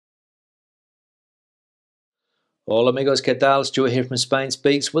Hola amigos, ¿qué tal? Stuart here from Spain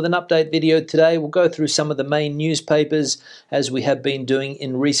Speaks with an update video today. We'll go through some of the main newspapers as we have been doing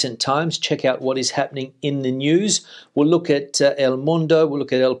in recent times. Check out what is happening in the news. We'll look at El Mundo, we'll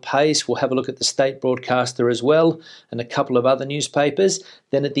look at El País, we'll have a look at the state broadcaster as well, and a couple of other newspapers.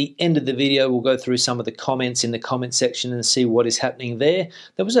 Then at the end of the video, we'll go through some of the comments in the comment section and see what is happening there.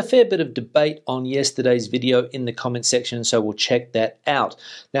 There was a fair bit of debate on yesterday's video in the comment section, so we'll check that out.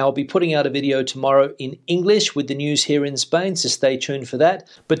 Now, I'll be putting out a video tomorrow in English with the news here in Spain, so stay tuned for that.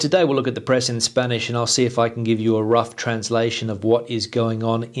 But today we'll look at the press in Spanish and I'll see if I can give you a rough translation of what is going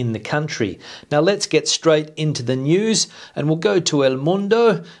on in the country. Now let's get straight into the news and we'll go to El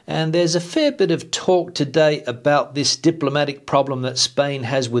Mundo, and there's a fair bit of talk today about this diplomatic problem that Spain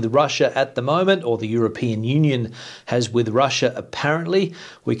has with Russia at the moment, or the European Union has with Russia apparently.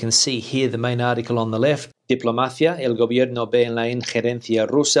 We can see here the main article on the left. Diplomacia, el gobierno ve en la injerencia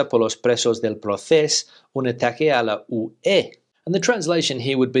rusa por los presos del proceso un ataque a la UE. And the translation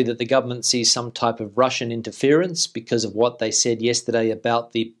here would be that the government sees some type of Russian interference because of what they said yesterday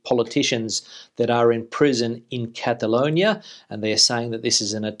about the politicians that are in prison in Catalonia, and they are saying that this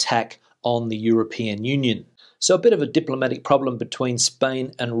is an attack on the European Union. So a bit of a diplomatic problem between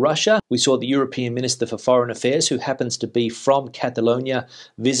Spain and Russia. We saw the European Minister for Foreign Affairs, who happens to be from Catalonia,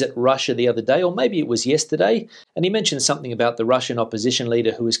 visit Russia the other day, or maybe it was yesterday, and he mentioned something about the Russian opposition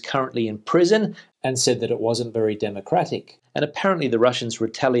leader who is currently in prison and said that it wasn't very democratic. And apparently the Russians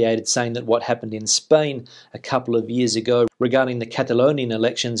retaliated, saying that what happened in Spain a couple of years ago regarding the Catalonian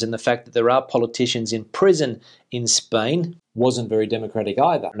elections and the fact that there are politicians in prison in Spain wasn't very democratic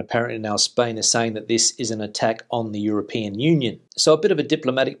either. And apparently now Spain is saying that this is an attack on the European Union. So a bit of a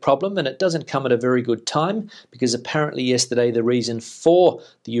diplomatic problem, and it doesn't come at a very good time, because apparently yesterday the reason for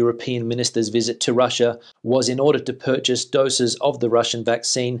the European minister's visit to Russia was in order to purchase doses of the Russian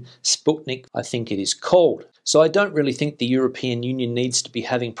vaccine Sputnik, I think it is called. So I don't really think the European Union needs to be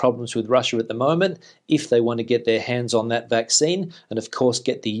having problems with Russia at the moment if they want to get their hands on that vaccine and of course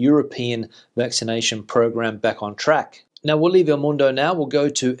get the European vaccination program back on track. Now we'll leave El Mundo now, we'll go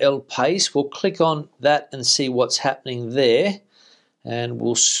to El País, we'll click on that and see what's happening there. And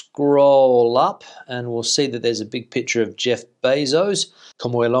we'll scroll up and we'll see that there's a big picture of Jeff Bezos,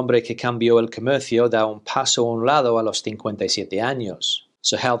 como el hombre que cambió el comercio da un paso a un lado a los 57 años.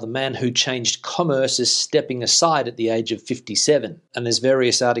 So how the man who changed commerce is stepping aside at the age of 57. And there's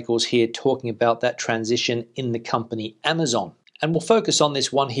various articles here talking about that transition in the company Amazon. And we'll focus on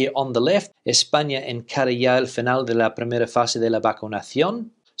this one here on the left. España encara ya el final de la primera fase de la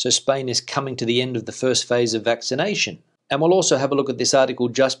vacunación. So Spain is coming to the end of the first phase of vaccination. And we'll also have a look at this article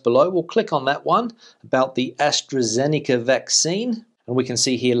just below. We'll click on that one about the AstraZeneca vaccine. And we can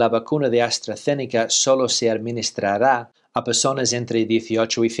see here, la vacuna de AstraZeneca solo se administrará a personas entre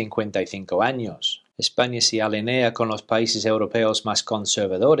 18 y 55 años. España se alinea con los países europeos más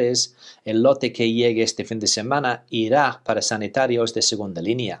conservadores. El lote que llegue este fin de semana irá para sanitarios de segunda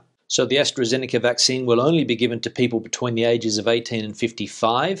línea. So the AstraZeneca vaccine will only be given to people between the ages of 18 and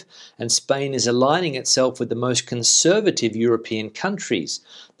 55, and Spain is aligning itself with the most conservative European countries.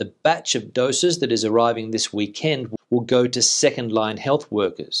 The batch of doses that is arriving this weekend will go to second-line health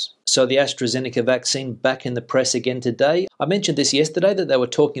workers. So the AstraZeneca vaccine back in the press again today. I mentioned this yesterday that they were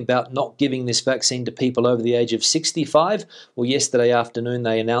talking about not giving this vaccine to people over the age of 65. Well, yesterday afternoon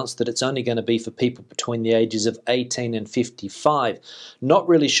they announced that it's only going to be for people between the ages of 18 and 55. Not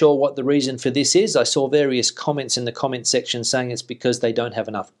really sure what the reason for this is. I saw various comments in the comment section saying it's because they don't have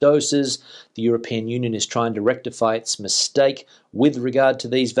enough doses. The European Union is trying to rectify its mistake with regard to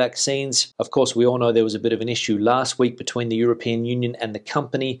these vaccines. Of course, we all know there was a bit of an issue last week between the European Union and the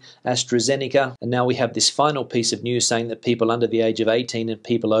company AstraZeneca, and now we have this final piece of news saying that people under the age of 18 and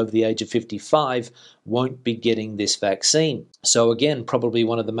people over the age of 55 won't be getting this vaccine. So again, probably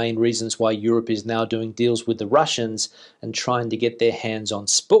one of the main reasons why Europe is now doing deals with the Russians and trying to get their hands on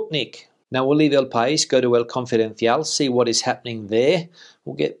Sputnik. Now we'll leave El País, go to El Confidencial, see what is happening there.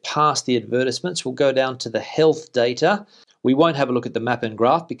 We'll get past the advertisements, we'll go down to the health data. We won't have a look at the map and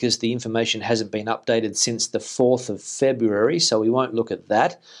graph because the information hasn't been updated since the 4th of February, so we won't look at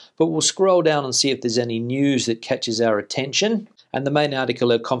that. But we'll scroll down and see if there's any news that catches our attention. And the main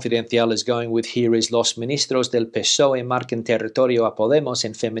article El Confidencial is going with here is Los ministros del PSOE marcan territorio a Podemos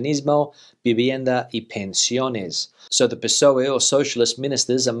en feminismo, vivienda y pensiones. So the PSOE, or socialist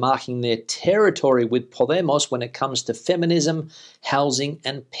ministers, are marking their territory with Podemos when it comes to feminism, housing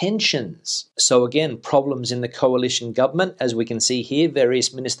and pensions. So again, problems in the coalition government, as we can see here,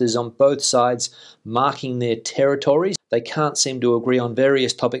 various ministers on both sides marking their territories. They can't seem to agree on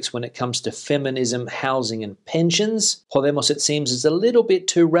various topics when it comes to feminism, housing and pensions. Podemos, it seems, is a little bit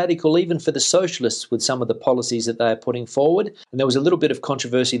too radical even for the socialists with some of the policies that they are putting forward. And there was a little bit of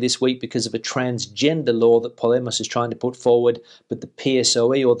controversy this week because of a transgender law that Podemos is trying to put forward, but the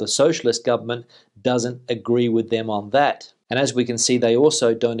PSOE, or the socialist government, doesn't agree with them on that. And as we can see, they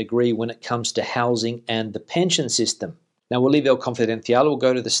also don't agree when it comes to housing and the pension system. Now we'll leave El Confidencial, we'll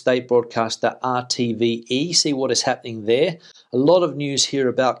go to the state broadcaster RTVE, see what is happening there. A lot of news here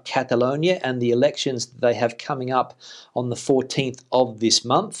about Catalonia and the elections that they have coming up on the 14th of this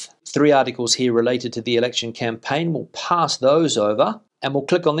month. 3 articles here related to the election campaign. We'll pass those over and we'll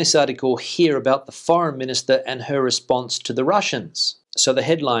click on this article here about the foreign minister and her response to the Russians. So the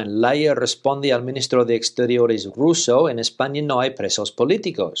headline, Leyer responde al ministro de Exteriores ruso, en España no hay presos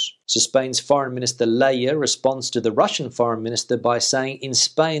políticos. So Spain's foreign minister Leyer responds to the Russian foreign minister by saying in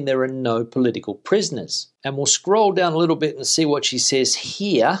Spain there are no political prisoners. And we'll scroll down a little bit and see what she says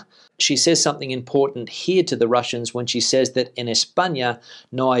here. She says something important here to the Russians when she says that en España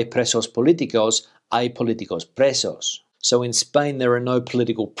no hay presos políticos, hay políticos presos. So in Spain there are no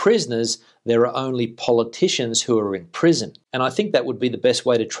political prisoners, there are only politicians who are in prison. And I think that would be the best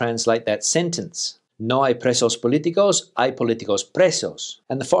way to translate that sentence. No hay presos políticos, hay políticos presos.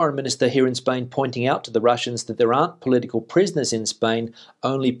 And the foreign minister here in Spain pointing out to the Russians that there aren't political prisoners in Spain,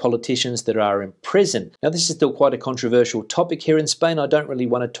 only politicians that are in prison. Now this is still quite a controversial topic here in Spain. I don't really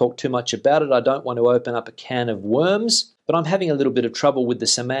want to talk too much about it. I don't want to open up a can of worms. But I'm having a little bit of trouble with the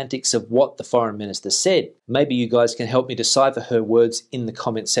semantics of what the foreign minister said. Maybe you guys can help me decipher her words in the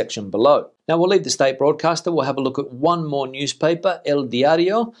comment section below. Now we'll leave the state broadcaster. We'll have a look at one more newspaper, El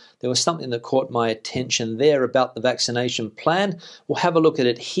Diario. There was something that caught my attention there about the vaccination plan. We'll have a look at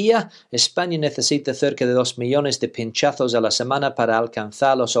it here. España necesita cerca de 2 millones de pinchazos a la semana para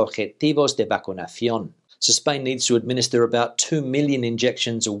alcanzar los objetivos de vacunación. So Spain needs to administer about 2 million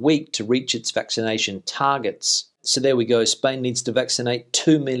injections a week to reach its vaccination targets. So there we go, Spain needs to vaccinate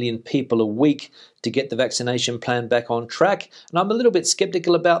 2 million people a week to get the vaccination plan back on track. And I'm a little bit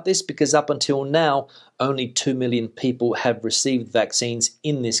skeptical about this because up until now, only 2 million people have received vaccines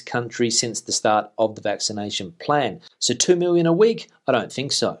in this country since the start of the vaccination plan. So 2 million a week? I don't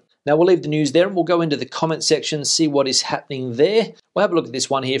think so. Now we'll leave the news there and we'll go into the comment section, see what is happening there. We'll have a look at this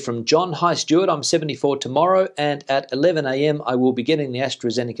one here from John. Hi Stuart, I'm 74 tomorrow and at 11 a.m. I will be getting the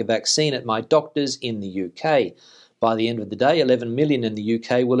AstraZeneca vaccine at my doctor's in the UK. By the end of the day, 11 million in the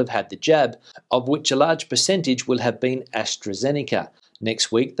UK will have had the jab, of which a large percentage will have been AstraZeneca.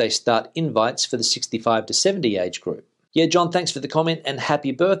 Next week they start invites for the 65 to 70 age group. Yeah John, thanks for the comment and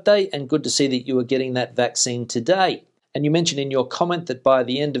happy birthday, and good to see that you are getting that vaccine today. And you mentioned in your comment that by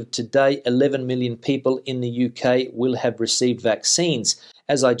the end of today, 11 million people in the UK will have received vaccines.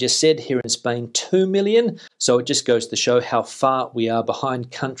 As I just said, here in Spain, 2 million. So it just goes to show how far we are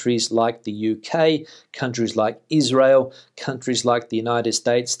behind countries like the UK, countries like Israel, countries like the United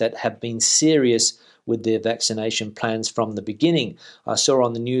States that have been serious with their vaccination plans from the beginning. I saw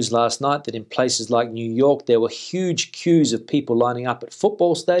on the news last night that in places like New York, there were huge queues of people lining up at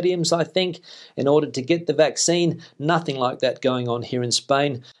football stadiums, I think, in order to get the vaccine. Nothing like that going on here in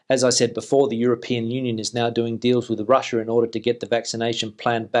Spain. As I said before, the European Union is now doing deals with Russia in order to get the vaccination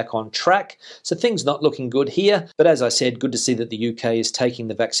plan back on track. So things not looking good here. But as I said, good to see that the UK is taking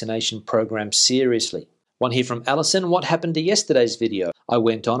the vaccination program seriously. One here from Alison. What happened to yesterday's video? I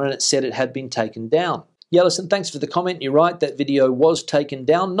went on and it said it had been taken down. Yeah, Alison, thanks for the comment. You're right, that video was taken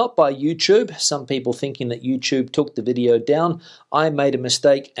down, not by YouTube. Some people thinking that YouTube took the video down. I made a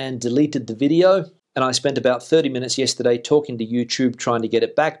mistake and deleted the video. And I spent about 30 minutes yesterday talking to YouTube trying to get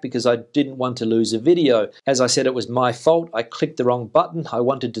it back because I didn't want to lose a video. As I said, it was my fault. I clicked the wrong button. I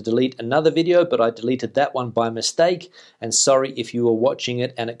wanted to delete another video, but I deleted that one by mistake. And sorry if you were watching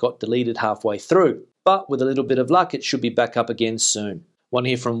it and it got deleted halfway through. But with a little bit of luck, it should be back up again soon. One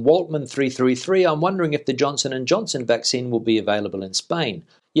here from Waltman333. I'm wondering if the Johnson & Johnson vaccine will be available in Spain.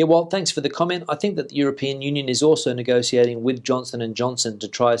 Yeah, Walt, thanks for the comment. I think that the European Union is also negotiating with Johnson & Johnson to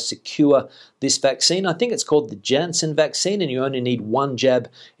try to secure this vaccine. I think it's called the Janssen vaccine, and you only need 1 jab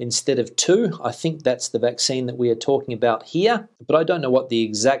instead of 2. I think that's the vaccine that we are talking about here. But I don't know what the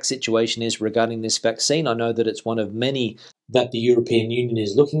exact situation is regarding this vaccine. I know that it's one of many that the European Union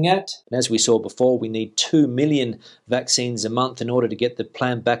is looking at. And as we saw before, we need 2 million vaccines a month in order to get the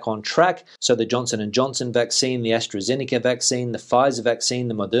plan back on track. So the Johnson & Johnson vaccine, the AstraZeneca vaccine, the Pfizer vaccine,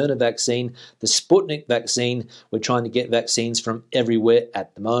 the Moderna vaccine, the Sputnik vaccine, we're trying to get vaccines from everywhere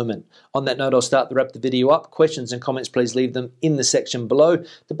at the moment. On that note, I'll start to wrap the video up. Questions and comments, please leave them in the section below.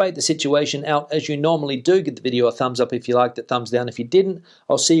 Debate the situation out as you normally do. Give the video a thumbs up if you liked it, thumbs down if you didn't.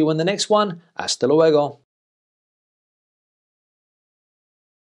 I'll see you in the next one. Hasta luego.